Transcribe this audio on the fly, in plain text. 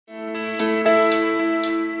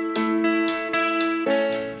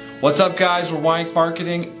What's up guys, we're Yinc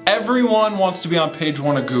Marketing. Everyone wants to be on page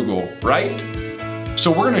 1 of Google, right?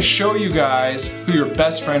 So we're gonna show you guys who your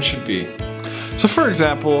best friend should be. So for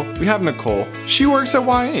example, we have Nicole. She works at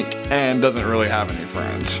Yinc and doesn't really have any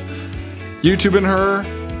friends. YouTube and her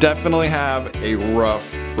definitely have a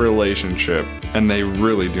rough relationship and they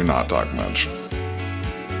really do not talk much.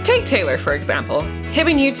 Take Taylor for example. Him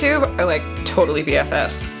and YouTube are like totally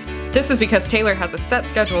BFFs. This is because Taylor has a set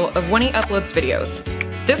schedule of when he uploads videos.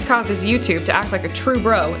 This causes YouTube to act like a true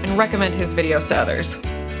bro and recommend his videos to others.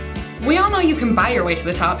 We all know you can buy your way to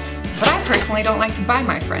the top, but I personally don't like to buy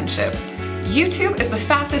my friendships. YouTube is the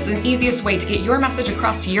fastest and easiest way to get your message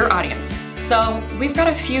across to your audience, so we've got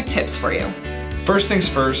a few tips for you. First things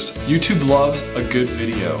first, YouTube loves a good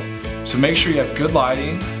video. So make sure you have good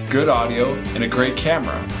lighting, good audio, and a great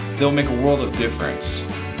camera. They'll make a world of difference.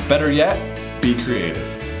 Better yet, be creative.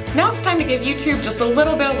 Now it's time to give YouTube just a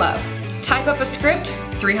little bit of love. Type up a script,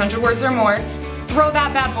 300 words or more, throw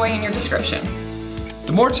that bad boy in your description.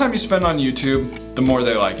 The more time you spend on YouTube, the more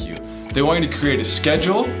they like you. They want you to create a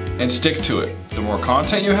schedule and stick to it. The more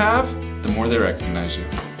content you have, the more they recognize you.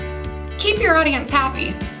 Keep your audience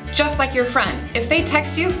happy, just like your friend. If they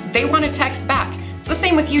text you, they want to text back. It's the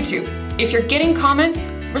same with YouTube. If you're getting comments,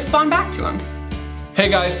 respond back to them. Hey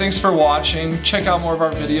guys, thanks for watching. Check out more of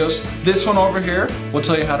our videos. This one over here will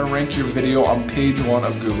tell you how to rank your video on page 1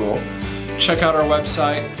 of Google. Check out our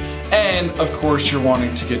website. And of course, you're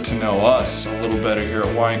wanting to get to know us a little better here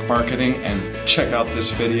at Yinc Marketing and check out this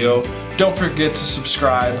video. Don't forget to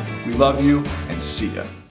subscribe. We love you and see ya.